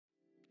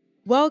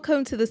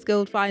Welcome to the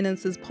Skilled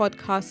Finances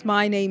podcast.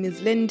 My name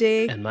is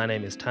Lindy. And my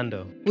name is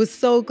Tando. We're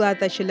so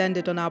glad that you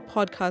landed on our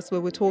podcast where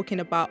we're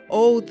talking about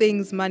all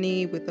things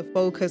money with a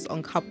focus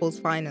on couples'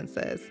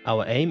 finances.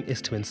 Our aim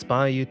is to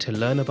inspire you to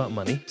learn about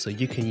money so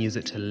you can use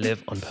it to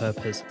live on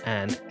purpose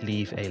and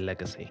leave a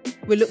legacy.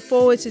 We look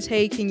forward to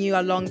taking you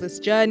along this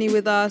journey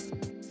with us.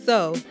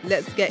 So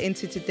let's get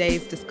into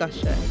today's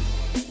discussion.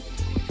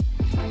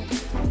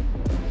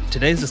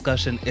 Today's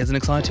discussion is an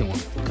exciting one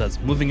because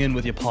moving in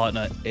with your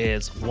partner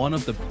is one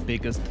of the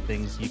biggest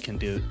things you can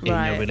do in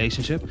your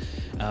relationship.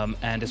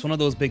 And it's one of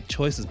those big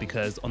choices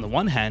because on the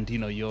one hand,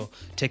 you're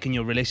taking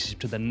your relationship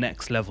to the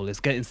next level. It's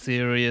getting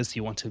serious.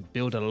 You want to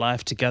build a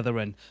life together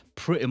and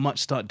pretty much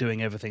start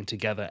doing everything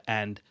together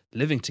and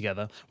living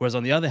together. Whereas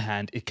on the other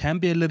hand, it can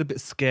be a little bit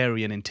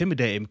scary and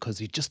intimidating because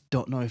you just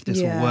don't know if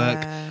this will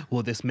work.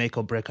 Will this make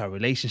or break our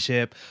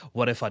relationship?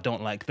 What if I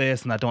don't like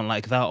this and I don't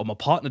like that, or my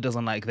partner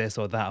doesn't like this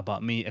or that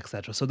about me,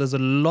 etc. So there's a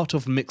lot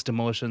of mixed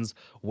emotions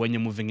when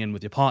you're moving in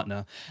with your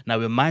partner. Now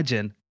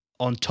imagine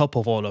on top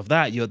of all of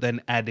that, you're then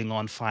adding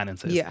on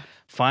finances.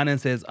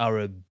 Finances are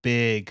a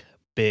big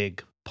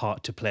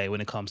part to play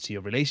when it comes to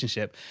your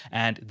relationship.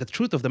 And the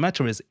truth of the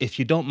matter is, if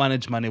you don't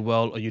manage money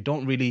well, or you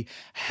don't really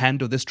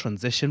handle this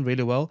transition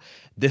really well,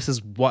 this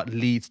is what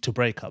leads to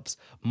breakups.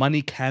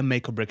 Money can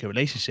make or break a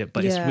relationship,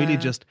 but it's really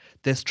just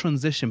this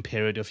transition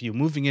period of you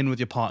moving in with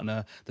your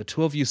partner, the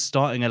two of you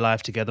starting a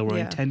life together or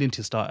intending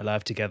to start a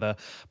life together,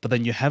 but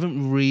then you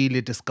haven't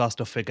really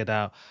discussed or figured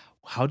out,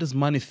 how does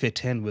money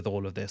fit in with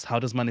all of this? How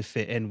does money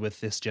fit in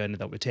with this journey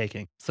that we're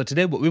taking? So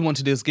today what we want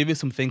to do is give you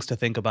some things to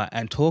think about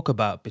and talk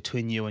about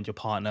between you and your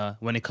partner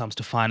when it comes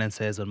to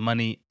finances and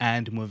money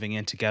and moving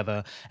in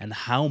together and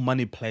how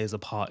money plays a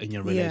part in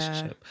your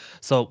relationship.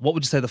 So what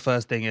would you say the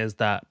first thing is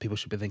that people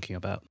should be thinking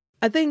about?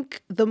 I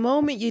think the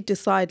moment you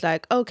decide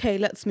okay,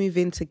 let's move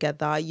in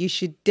together, you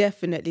should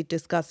definitely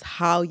discuss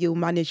how you'll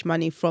manage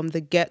money from the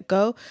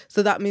get-go.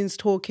 So that means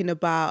talking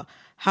about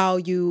how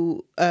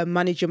you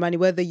manage your money,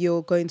 whether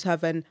you're going to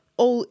have an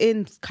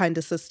all-in kind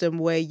of system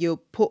where you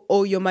put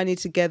all your money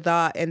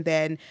together and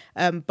then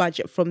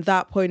budget from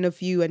that point of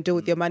view and deal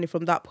with your money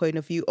from that point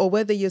of view, or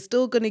whether you're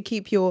still going to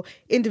keep your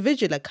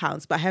individual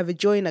accounts but have a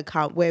joint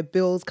account where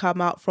bills come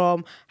out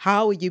from.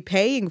 How are you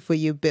paying for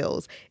your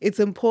bills? It's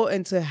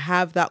important to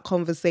have that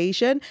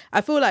conversation. I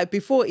feel like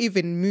before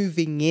even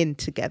moving in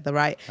together,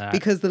 right?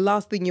 Because the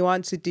last thing you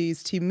want to do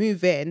is to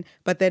move in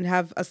but then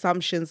have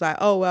assumptions like,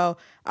 oh, well,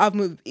 I've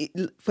moved.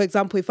 For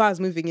example, if I was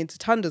moving into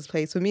Tanda's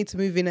place, for me to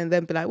move in and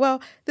then be like,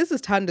 well, this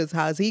is Tanda's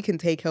house, he can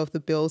take care of the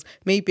bills,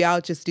 maybe I'll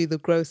just do the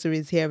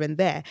groceries here and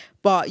there.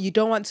 But you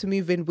don't want to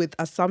move in with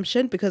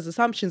assumption, because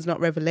assumption is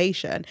not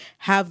revelation.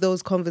 Have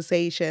those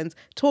conversations,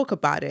 talk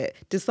about it,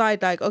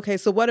 decide okay,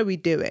 so what are we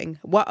doing?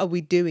 What are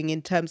we doing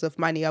in terms of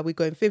money? Are we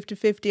going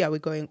 50-50? Are we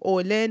going all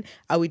in?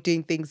 Are we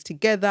doing things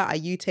together? Are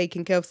you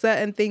taking care of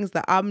certain things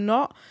that I'm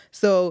not?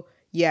 So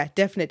yeah,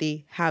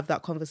 definitely have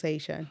that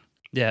conversation.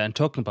 Yeah, and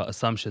talking about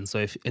assumptions. So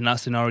if in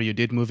that scenario you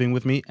did move in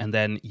with me and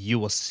then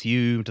you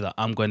assumed that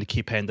I'm going to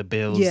keep paying the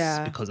bills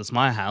because it's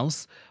my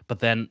house, but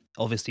then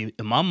obviously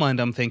in my mind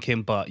I'm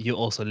thinking, but you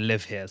also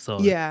live here. So,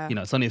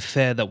 it's only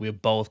fair that we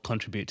both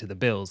contribute to the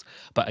bills.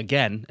 But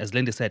again, as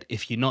Linda said,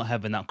 if you're not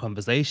having that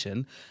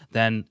conversation,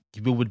 then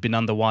you would be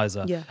none the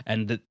wiser.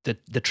 And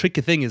the tricky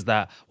thing is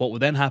that what will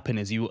then happen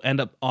is you end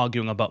up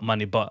arguing about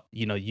money, but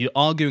you're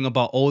arguing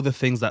about all the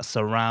things that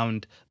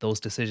surround those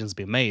decisions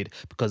being made.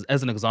 Because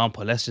as an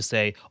example, let's just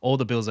say all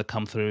the bills that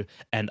come through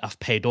and I've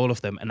paid all of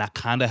them and I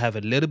kind of have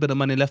a little bit of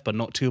money left, but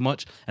not too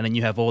much. And then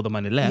you have all the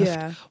money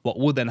left. What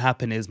would then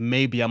happen is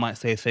maybe I might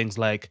say things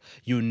like,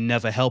 you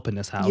never help in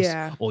this house.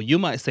 Or you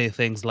might say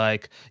things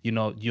like,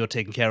 you're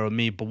taking care of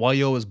me, but why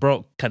you always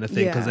broke kind of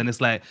thing. Because then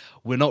it's like,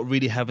 we're not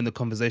really having the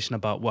conversation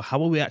about, well,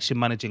 how are we actually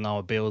managing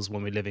our bills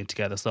when we're living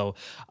together? So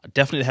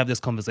definitely have this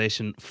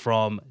conversation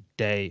from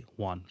day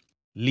one.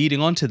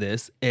 Leading on to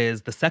this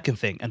is the second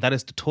thing, and that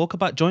is to talk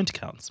about joint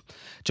accounts.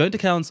 Joint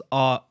accounts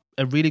are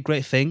a really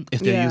great thing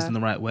if they're used in the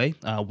right way.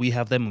 We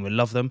have them and we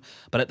love them.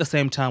 But at the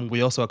same time,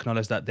 we also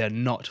acknowledge that they're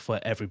not for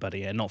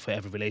everybody and not for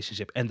every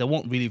relationship. And they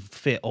won't really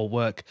fit or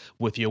work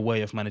with your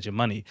way of managing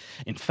money.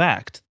 In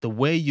fact, the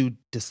way you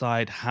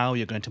decide how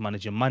you're going to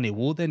manage your money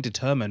will then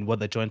determine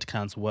whether joint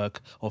accounts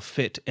work or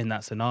fit in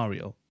that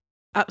scenario.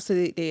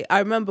 Absolutely. I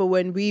remember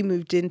when we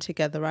moved in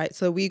together, right?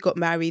 So we got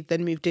married,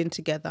 then moved in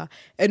together,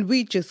 and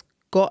we just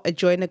got a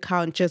joint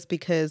account just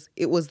because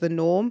it was the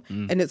norm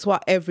and it's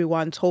what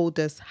everyone told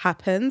us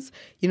happens.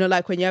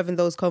 Like when you're having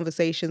those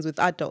conversations with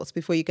adults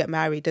before you get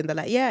married and they're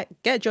like, yeah,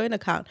 get a joint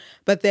account.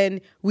 But then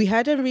we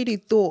hadn't really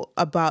thought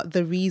about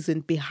the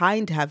reason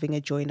behind having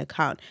a joint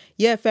account.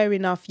 Yeah, fair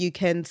enough. You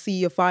can see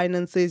your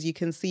finances. You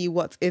can see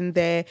what's in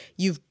there.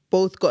 You've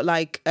both got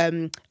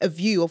a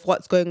view of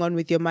what's going on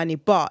with your money.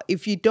 But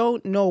if you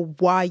don't know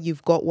why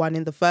you've got one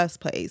in the first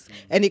place,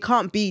 and it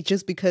can't be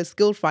just because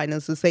Skilled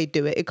Finances say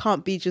do it, it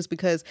can't be just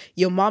because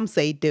your mom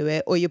say do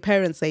it or your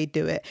parents say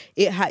do it.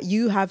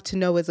 You have to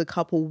know as a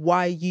couple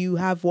why you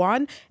have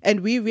one.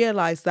 And we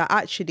realized that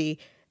actually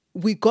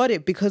we got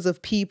it because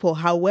of people.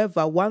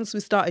 However, once we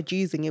started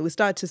using it, we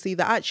started to see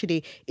that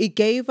actually it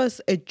gave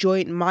us a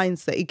joint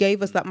mindset. It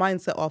gave us that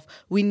mindset of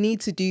we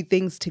need to do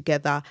things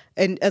together.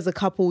 And as a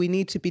couple, we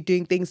need to be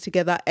doing things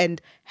together. And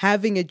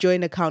having a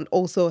joint account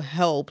also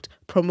helped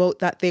promote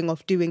that thing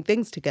of doing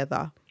things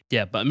together.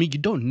 Yeah, but I mean, you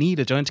don't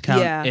need a joint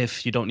account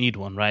if you don't need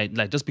one, right?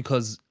 Like just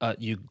because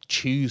you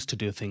choose to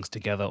do things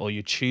together or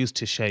you choose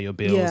to share your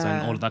bills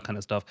and all of that kind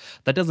of stuff,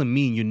 that doesn't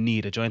mean you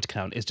need a joint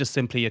account. It's just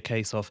simply a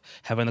case of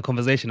having a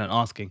conversation and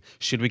asking,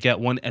 should we get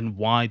one and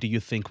why do you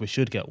think we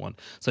should get one?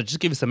 So just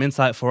give you some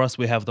insight for us.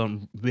 We have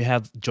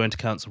joint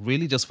accounts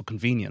really just for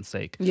convenience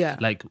sake. Yeah.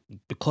 Like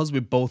because we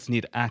both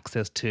need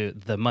access to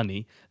the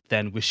money,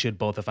 then we should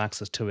both have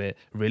access to it,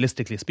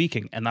 realistically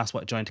speaking. And that's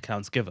what joint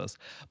accounts give us.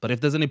 But if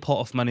there's any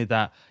pot of money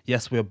that,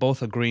 yes, we're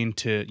both agreeing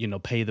to,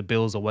 pay the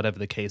bills or whatever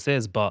the case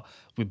is, but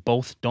we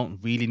both don't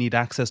really need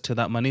access to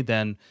that money,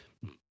 then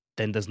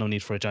there's no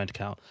need for a joint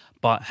account.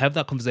 But have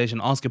that conversation,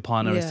 ask your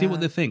partner and see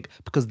what they think,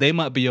 because they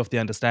might be of the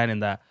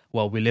understanding that,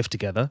 well, we live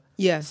together.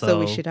 Yeah, so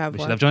we should have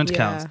joint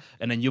accounts.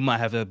 And then you might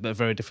have a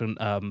very different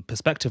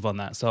perspective on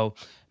that. So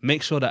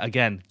make sure that,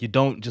 again, you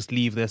don't just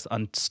leave this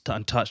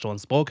untouched or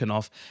unspoken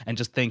of and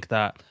just think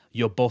that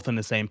you're both on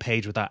the same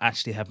page without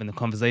actually having the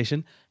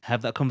conversation.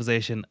 Have that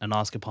conversation and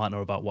ask your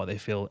partner about what they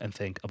feel and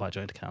think about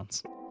joint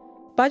accounts.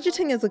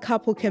 Budgeting as a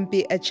couple can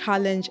be a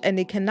challenge and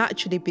it can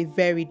actually be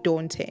very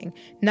daunting.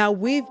 Now,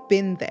 we've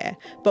been there,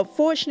 but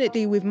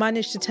fortunately, we've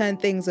managed to turn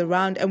things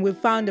around and we've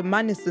found a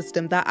money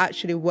system that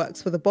actually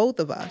works for the both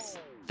of us.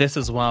 This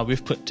is why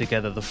we've put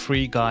together the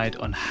free guide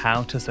on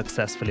how to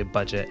successfully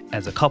budget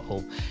as a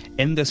couple.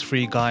 In this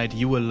free guide,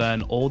 you will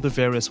learn all the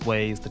various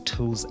ways, the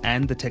tools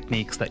and the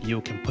techniques that you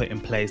can put in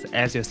place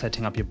as you're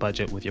setting up your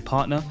budget with your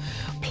partner.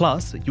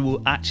 Plus, you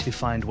will actually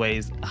find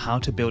ways how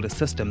to build a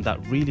system that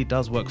really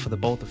does work for the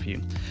both of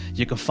you.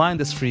 You can find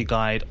this free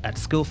guide at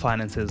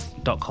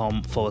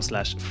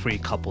skillfinances.com/free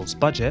couples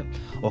budget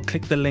or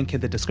click the link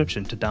in the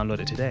description to download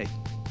it today.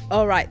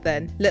 All right,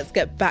 then, let's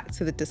get back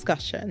to the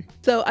discussion.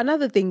 So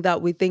another thing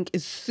that we think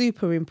is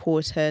super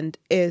important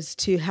is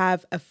to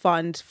have a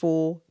fund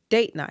for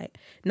date night.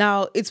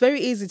 Now, it's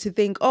very easy to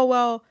think, oh,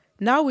 well,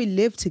 now we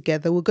live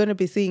together, we're going to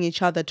be seeing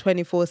each other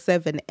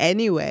 24/7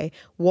 anyway.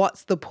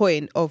 What's the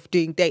point of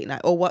doing date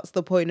night? Or what's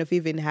the point of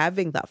even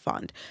having that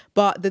fund?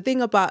 But the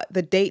thing about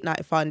the date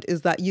night fund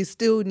is that you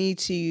still need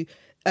to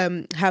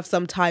have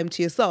some time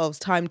to yourselves,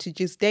 time to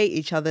just date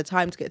each other,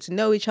 time to get to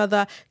know each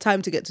other,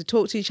 time to get to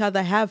talk to each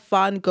other, have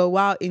fun, go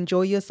out,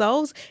 enjoy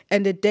yourselves.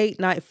 And the date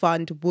night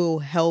fund will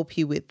help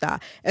you with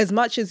that. As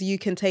much as you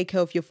can take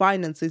care of your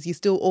finances, you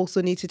still also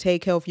need to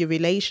take care of your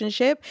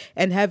relationship.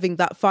 And having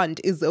that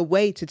fund is a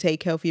way to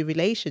take care of your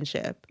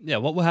relationship. Yeah,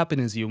 what will happen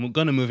is you're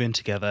going to move in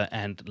together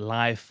and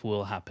life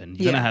will happen.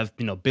 You're going to have,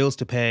 bills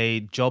to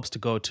pay, jobs to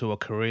go to, or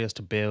careers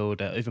to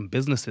build, even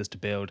businesses to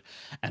build.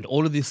 And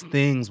all of these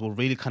things will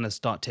really kind of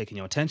start taking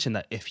your attention,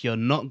 that if you're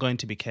not going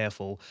to be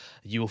careful,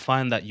 you will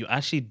find that you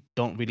actually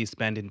don't really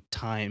spending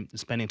time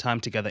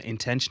together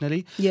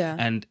intentionally. Yeah.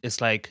 And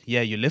it's like, yeah,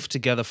 you live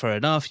together fair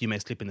enough, you may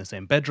sleep in the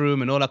same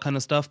bedroom and all that kind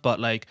of stuff, but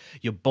like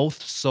you're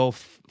both so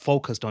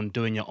focused on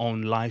doing your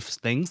own life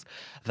things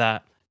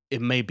that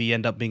it may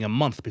end up being a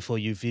month before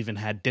you've even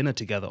had dinner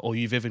together, or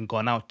you've even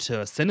gone out to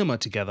a cinema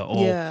together,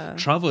 or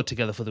traveled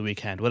together for the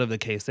weekend, whatever the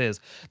case is.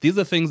 These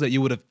are things that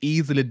you would have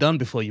easily done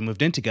before you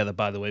moved in together,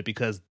 by the way,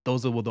 because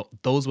those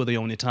were the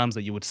only times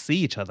that you would see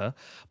each other.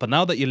 But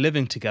now that you're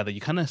living together,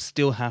 you kind of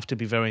still have to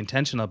be very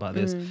intentional about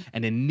this,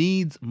 and it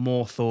needs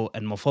more thought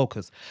and more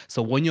focus.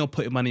 So when you're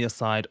putting money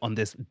aside on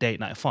this date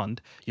night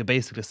fund, you're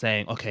basically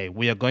saying, okay,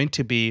 we are going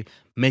to be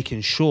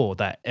making sure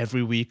that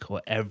every week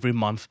or every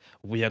month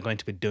we are going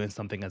to be doing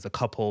something as a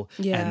couple,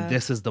 and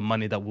this is the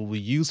money that we will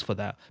use for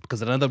that.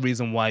 Because another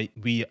reason why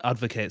we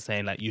advocate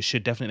saying like you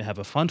should definitely have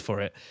a fund for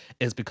it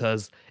is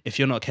because if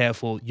you're not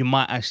careful, you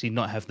might actually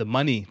not have the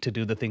money to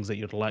do the things that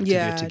you'd like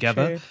to do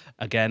together. True.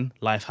 Again,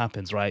 life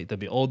happens, right? There'll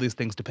be all these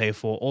things to pay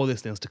for, all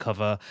these things to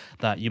cover,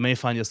 that you may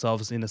find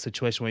yourselves in a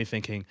situation where you're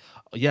thinking,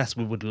 yes,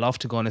 we would love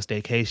to go on a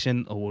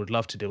staycation, or we would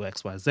love to do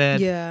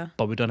XYZ,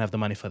 but we don't have the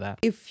money for that.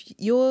 If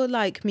you're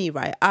like me,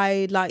 right,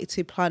 I like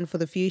to plan for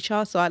the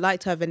future. So I like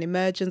to have an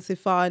emergency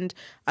fund.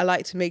 I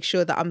like to make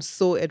sure that I'm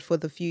sorted for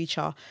the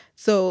future.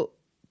 So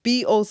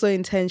be also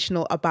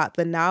intentional about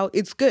the now.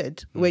 It's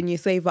good when you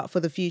save up for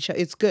the future.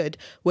 It's good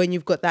when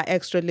you've got that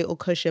extra little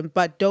cushion,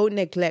 but don't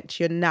neglect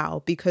your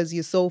now because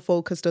you're so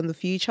focused on the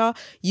future.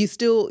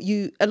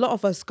 A lot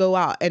of us go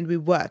out and we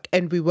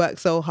work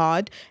so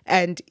hard,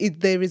 and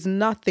there is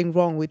nothing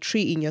wrong with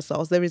treating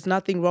yourselves. There is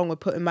nothing wrong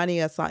with putting money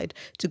aside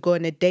to go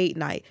on a date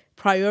night.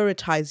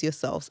 Prioritize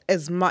yourselves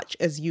as much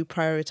as you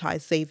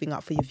prioritize saving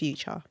up for your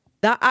future.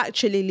 That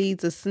actually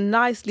leads us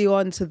nicely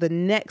on to the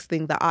next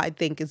thing that I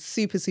think is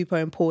super, super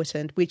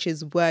important, which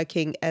is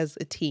working as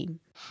a team.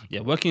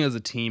 Yeah, working as a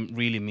team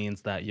really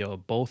means that you're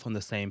both on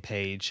the same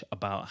page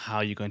about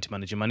how you're going to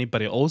manage your money,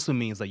 but it also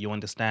means that you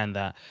understand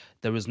that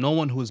there is no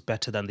one who's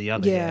better than the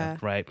other here, Yeah.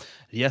 right?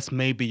 Yes,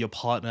 maybe your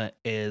partner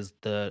is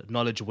the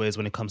knowledge whiz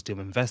when it comes to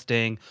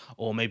investing,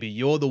 or maybe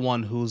you're the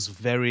one who's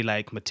very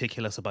like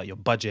meticulous about your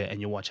budget and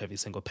you watch every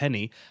single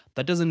penny.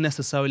 That doesn't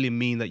necessarily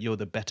mean that you're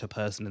the better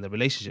person in the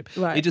relationship. It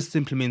Right. just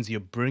simply means you're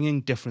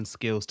bringing different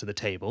skills to the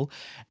table,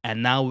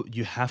 and now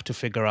you have to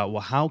figure out,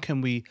 well, how can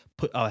we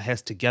put our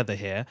heads together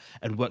here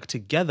and work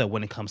together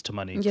when it comes to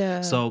money?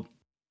 Yeah. So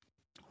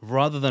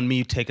rather than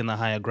me taking the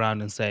higher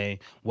ground and saying,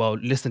 well,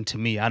 listen to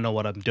me, I know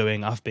what I'm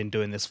doing, I've been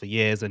doing this for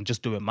years, and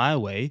just do it my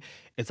way,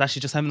 it's actually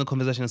just having the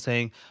conversation and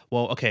saying,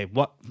 well, okay,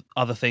 what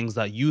other things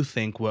that you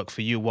think work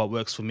for you, what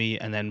works for me,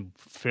 and then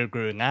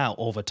figuring out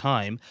over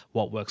time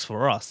what works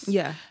for us.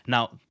 Yeah.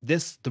 Now,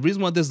 the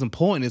reason why this is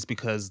important is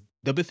because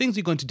there'll be things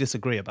you're going to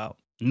disagree about.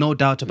 No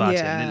doubt about it.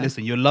 Yeah.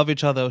 Listen, you love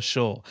each other,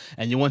 sure,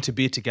 and you want to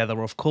be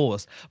together, of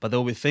course, but there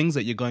will be things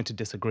that you're going to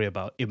disagree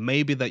about. It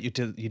may be that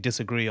you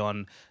disagree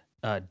on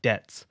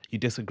debts, you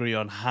disagree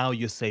on how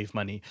you save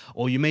money,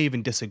 or you may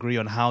even disagree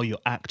on how you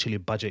actually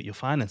budget your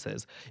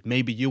finances.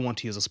 Maybe you want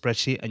to use a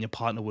spreadsheet and your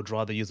partner would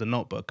rather use a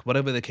notebook.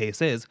 Whatever the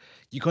case is,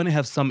 you're going to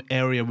have some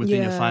area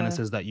within your Yeah.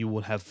 finances that you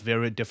will have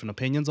very different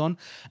opinions on.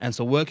 And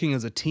so working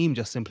as a team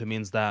just simply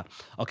means that,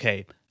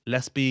 okay,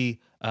 let's be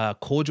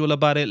cordial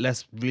about it.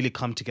 Let's really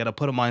come together,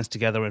 put our minds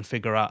together and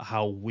figure out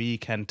how we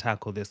can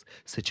tackle this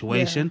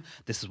situation.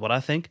 This is what I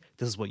think.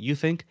 This is what you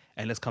think.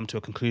 And let's come to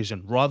a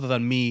conclusion rather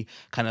than me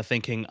kind of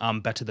thinking I'm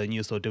better than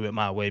you, so do it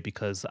my way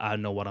because I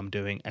know what I'm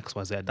doing, X,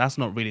 Y, Z. That's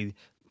not really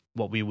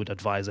what we would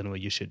advise and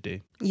what you should do.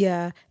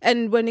 Yeah.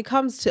 And when it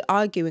comes to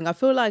arguing, I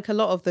feel like a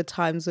lot of the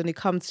times when it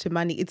comes to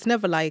money, it's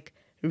never like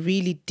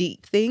really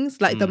deep things.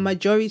 Like the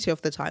majority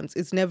of the times,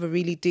 it's never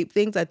really deep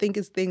things. I think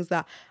it's things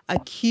that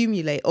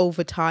accumulate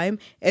over time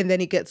and then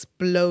it gets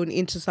blown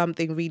into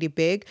something really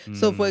big.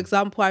 So for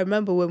example, I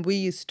remember when we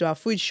used to do our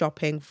food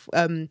shopping,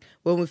 when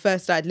we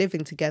first started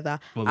living together.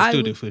 Well, we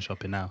still do food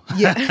shopping now.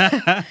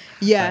 Yeah.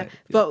 Yeah. Right.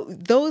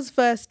 But those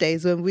first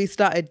days when we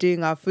started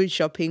doing our food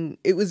shopping,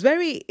 it was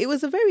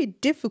a very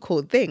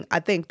difficult thing, I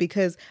think,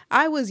 because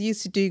I was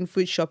used to doing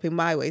food shopping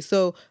my way.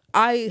 So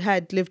I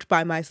had lived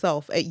by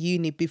myself at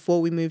uni before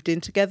we moved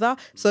in together.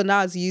 So now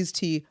I was used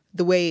to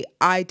the way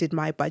I did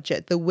my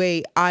budget, the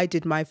way I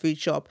did my food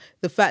shop,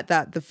 the fact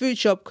that the food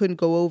shop couldn't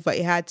go over,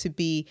 it had to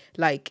be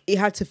like, it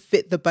had to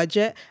fit the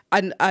budget.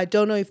 And I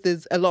don't know if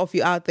there's a lot of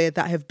you out there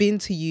that have been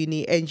to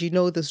uni and you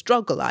know the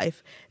struggle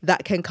life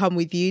that can come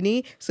with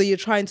uni. So you're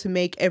trying to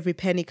make every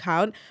penny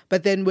count.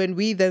 But then when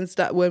we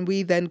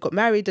then got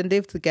married and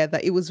lived together,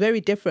 it was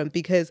very different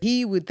because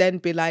he would then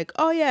be like,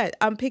 oh yeah,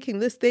 I'm picking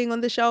this thing on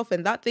the shelf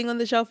and that thing on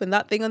the shelf and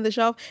that thing on the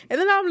shelf. And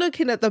then I'm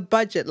looking at the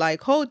budget like,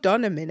 hold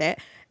on a minute.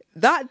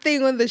 That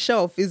thing on the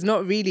shelf is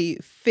not really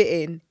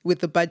fitting with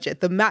the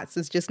budget. The maths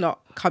is just not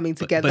coming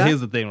together. But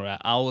here's the thing, right?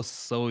 I was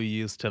so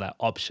used to like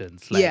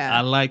options. Like, Yeah.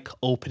 I like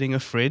opening a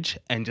fridge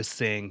and just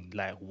saying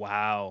like,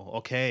 wow,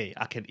 okay,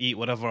 I can eat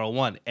whatever I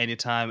want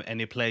anytime,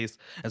 any place.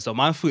 And so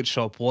my food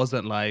shop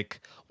wasn't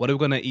like, what are we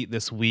going to eat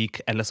this week?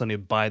 And let's only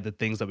buy the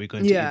things that we're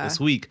going to eat Yeah. this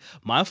week.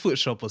 My food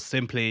shop was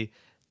simply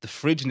the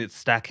fridge needs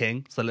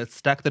stacking. So let's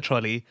stack the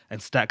trolley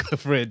and stack the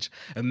fridge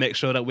and make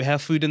sure that we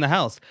have food in the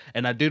house.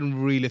 And I didn't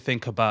really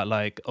think about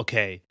like,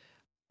 okay,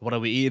 what are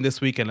we eating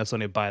this weekend? Let's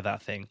only buy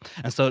that thing.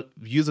 And so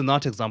using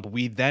that example,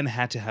 we then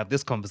had to have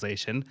this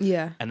conversation.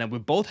 Yeah. And then we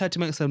both had to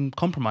make some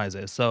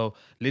compromises. So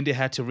Lindy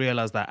had to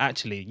realize that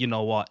actually, you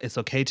know what, it's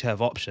okay to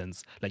have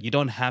options. Like you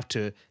don't have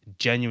to,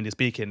 genuinely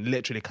speaking,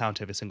 literally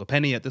count every single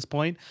penny at this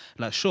point.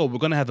 Like sure, we're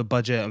going to have a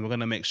budget and we're going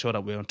to make sure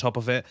that we're on top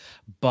of it.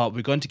 But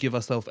we're going to give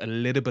ourselves a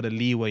little bit of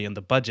leeway in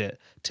the budget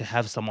to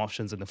have some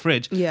options in the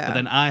fridge. Yeah. But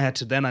then I had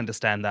to then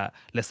understand that,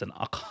 listen,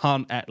 I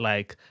can't act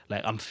like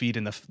I'm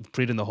feeding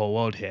the whole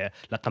world here.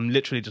 Like I'm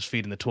literally just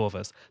feeding the two of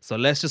us. So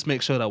let's just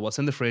make sure that what's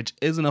in the fridge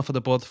is enough for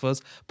the both of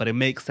us, but it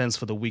makes sense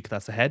for the week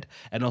that's ahead,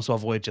 and also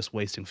avoid just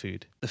wasting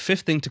food. The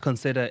fifth thing to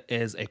consider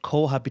is a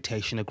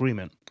cohabitation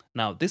agreement.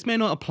 Now, this may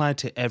not apply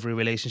to every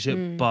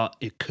relationship, but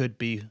it could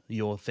be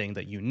your thing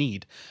that you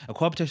need. A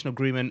cohabitation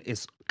agreement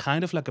is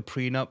kind of like a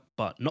prenup,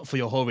 but not for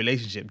your whole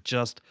relationship,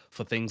 just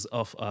for things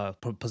of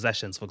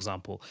possessions, for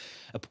example.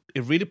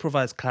 It really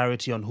provides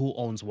clarity on who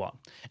owns what.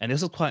 And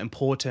this is quite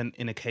important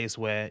in a case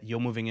where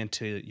you're moving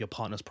into your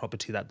partner's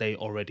property that they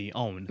already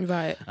own.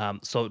 Right.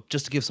 So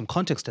just to give some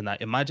context in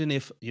that, imagine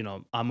if,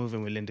 I'm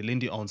moving with Lindy.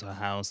 Lindy owns her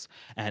house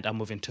and I'm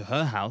moving to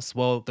her house.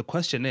 Well, the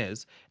question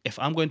is, if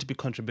I'm going to be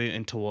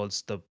contributing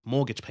towards the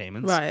mortgage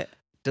payments, Right.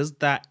 does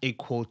that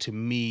equal to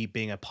me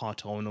being a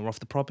part owner of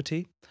the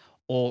property?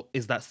 Or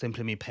is that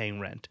simply me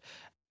paying rent?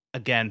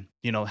 again,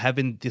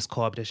 having this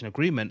cohabitation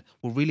agreement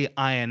will really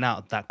iron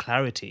out that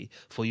clarity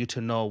for you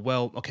to know,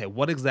 well, okay,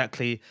 what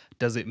exactly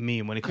does it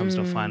mean when it comes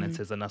to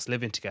finances and us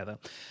living together?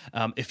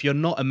 If you're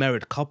not a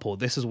married couple,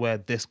 this is where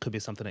this could be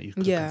something that you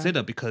could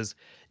consider, because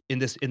in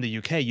the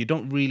UK, you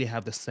don't really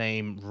have the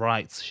same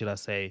rights, should I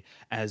say,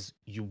 as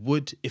you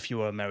would if you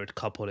were a married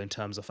couple in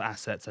terms of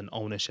assets and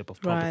ownership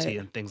of property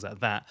and things like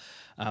that.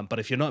 But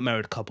if you're not a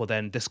married couple,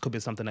 then this could be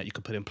something that you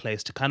could put in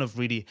place to kind of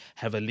really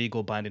have a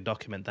legal binding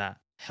document that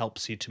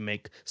helps you to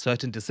make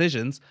certain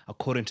decisions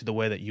according to the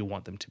way that you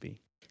want them to be.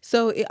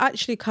 So it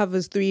actually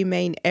covers 3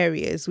 main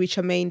areas, which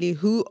are mainly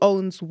who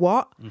owns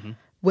what,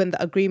 when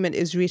the agreement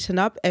is written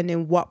up, and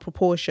in what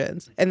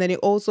proportions. And then it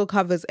also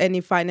covers any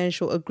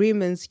financial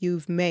agreements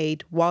you've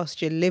made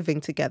whilst you're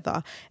living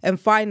together. And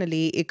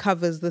finally, it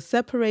covers the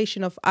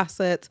separation of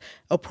assets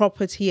or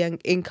property and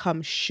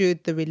income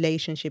should the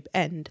relationship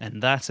end.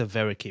 And that's a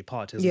very key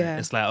part, isn't it?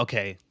 It's like,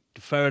 okay,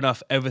 fair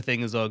enough,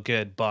 everything is all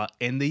good, but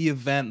in the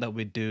event that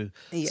we do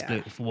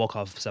walk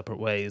off separate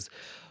ways,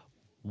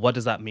 what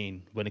does that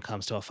mean when it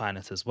comes to our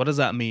finances? What does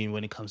that mean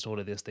when it comes to all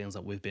of these things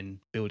that we've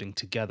been building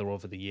together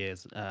over the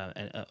years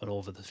and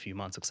over the few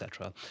months,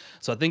 etc.?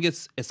 So I think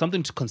it's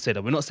something to consider.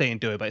 We're not saying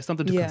do it, but it's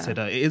something to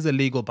consider. It is a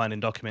legal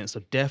binding document,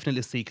 so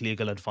definitely seek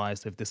legal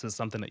advice if this is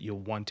something that you're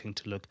wanting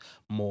to look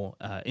more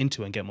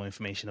into and get more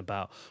information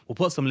about. We'll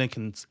put some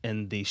links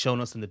in the show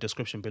notes in the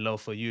description below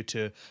for you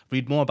to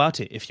read more about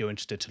it if you're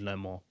interested to learn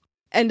more.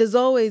 And as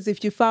always,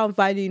 if you found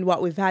value in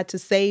what we've had to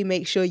say,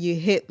 make sure you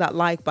hit that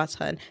like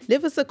button.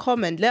 Leave us a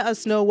comment. Let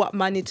us know what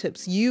money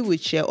tips you would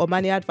share or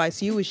money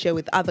advice you would share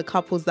with other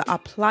couples that are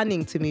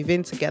planning to move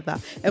in together.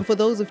 And for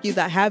those of you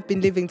that have been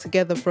living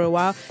together for a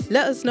while,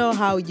 let us know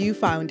how you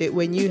found it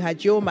when you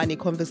had your money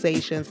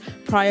conversations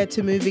prior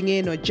to moving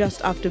in or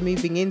just after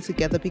moving in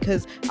together,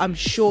 because I'm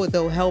sure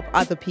they'll help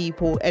other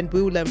people and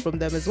we'll learn from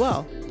them as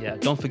well. Yeah,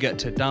 don't forget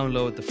to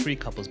download the free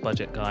couples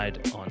budget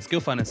guide on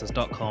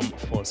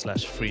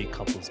skillfinances.com/free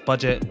couples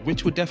budget,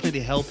 which would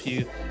definitely help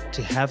you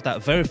to have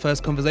that very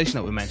first conversation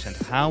that we mentioned.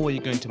 How are you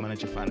going to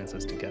manage your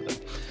finances together?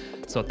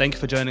 So thank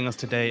you for joining us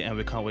today, and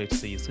we can't wait to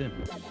see you soon.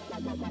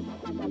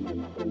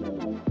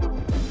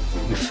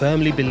 We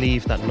firmly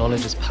believe that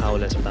knowledge is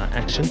powerless without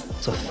action,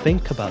 so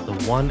think about the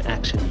one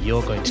action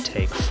you're going to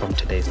take from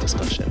today's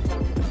discussion.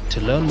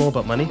 To learn more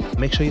about money,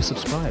 make sure you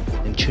subscribe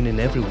and tune in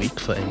every week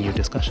for a new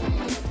discussion.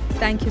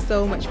 Thank you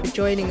so much for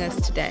joining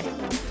us today.